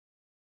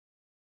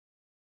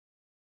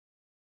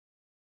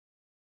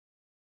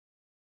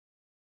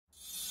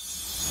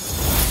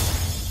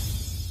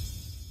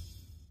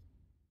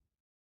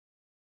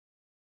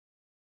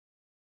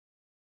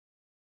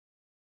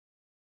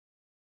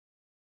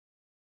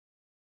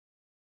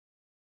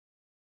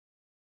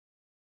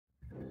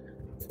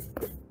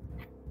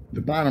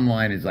the bottom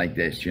line is like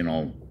this, you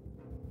know.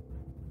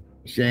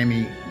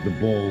 Sammy the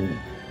Bull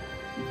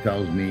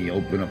tells me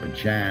open up a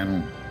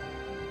channel.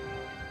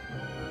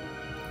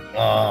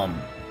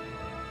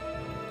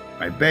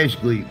 I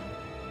basically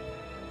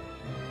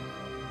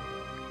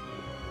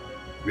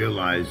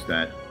realized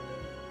that,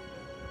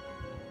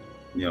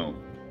 you know,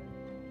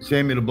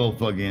 Sammy the Bull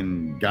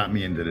fucking got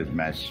me into this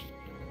mess.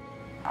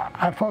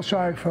 I felt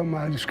sorry for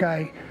this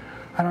guy.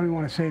 I don't even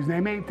want to say his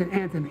name.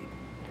 Anthony.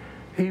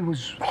 He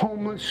was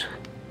homeless.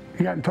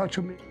 He got in touch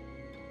with me.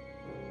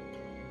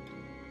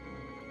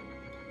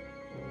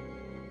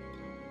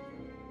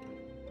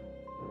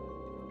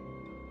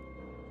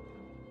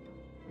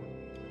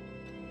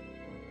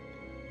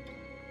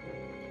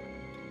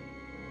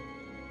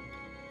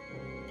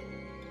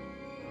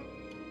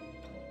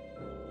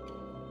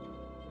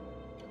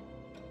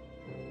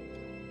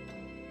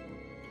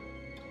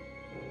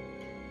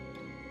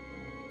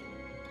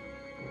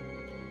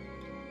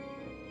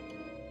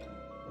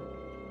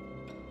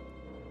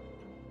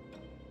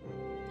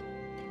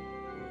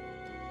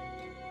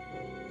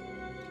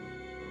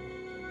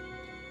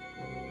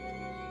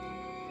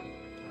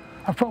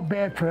 I felt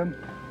bad for him.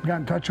 He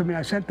got in touch with me.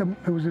 I sent him,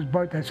 it was his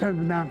birthday, I sent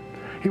him down.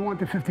 He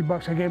wanted 50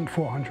 bucks, I gave him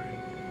 400.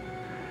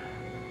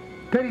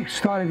 Then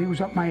he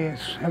was up my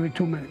ass every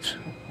 2 minutes.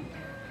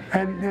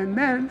 And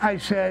then I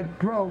said,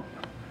 bro,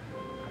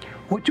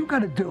 what you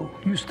gotta do,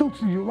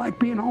 you like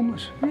being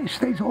homeless? He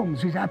stays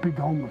homeless, he's happy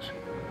to homeless.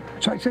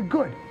 So I said,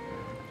 good.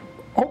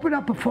 Open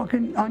up a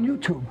fucking, on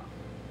YouTube.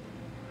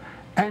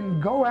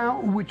 And go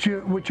out with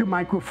your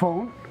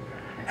microphone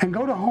and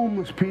go to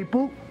homeless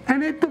people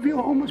and interview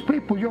homeless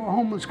people. You're a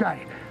homeless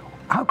guy.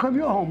 How come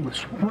you're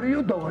homeless? What are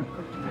you doing?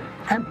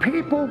 And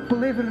people,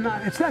 believe it or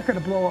not, it's not going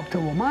to blow up to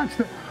a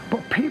monster,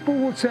 but people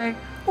will say,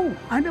 oh,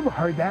 I never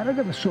heard that. I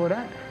never saw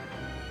that.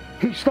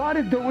 He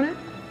started doing it.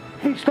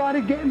 He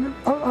started getting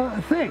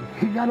a thing.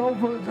 He got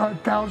over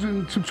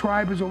 1,000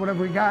 subscribers or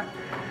whatever he got,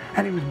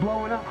 and he was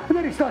blowing up. And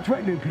then he starts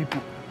threatening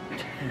people,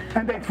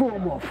 and they threw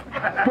him off.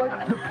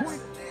 But the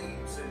point...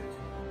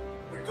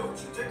 Don't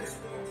you think it's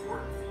more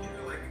important for you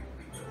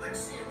to like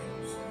Sammy?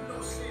 You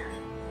know Sammy.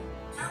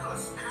 Tell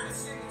us, how did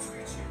Sammy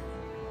treat you?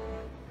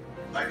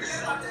 Like a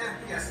son. About the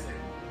FPS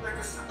thing. Like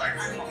a son.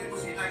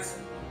 Was he a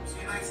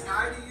nice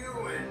guy to you?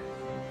 And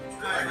did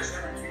you guys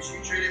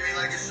he treated me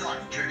like a son.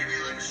 Treated me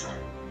like a son.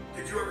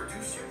 Did you ever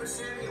do shit with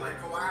Sammy?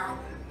 Like go out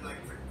and like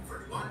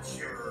for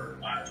lunch or?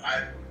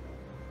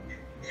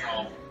 You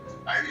know,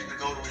 I used to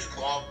go to his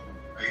club.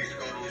 I used to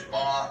go to his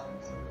bar.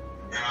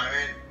 You know what I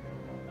mean?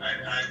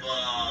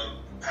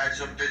 I've had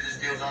some business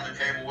deals on the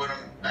table with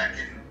him back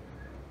in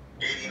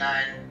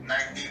 89,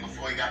 90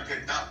 before he got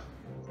picked up.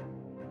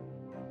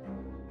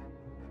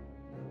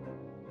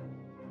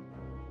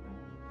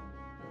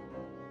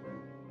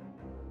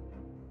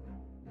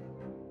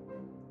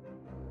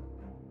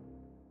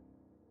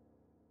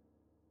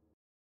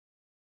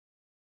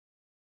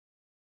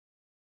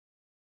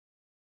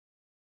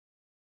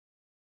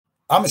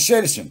 I'm a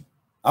citizen.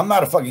 I'm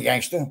not a fucking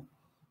gangster.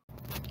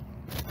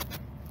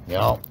 You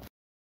know,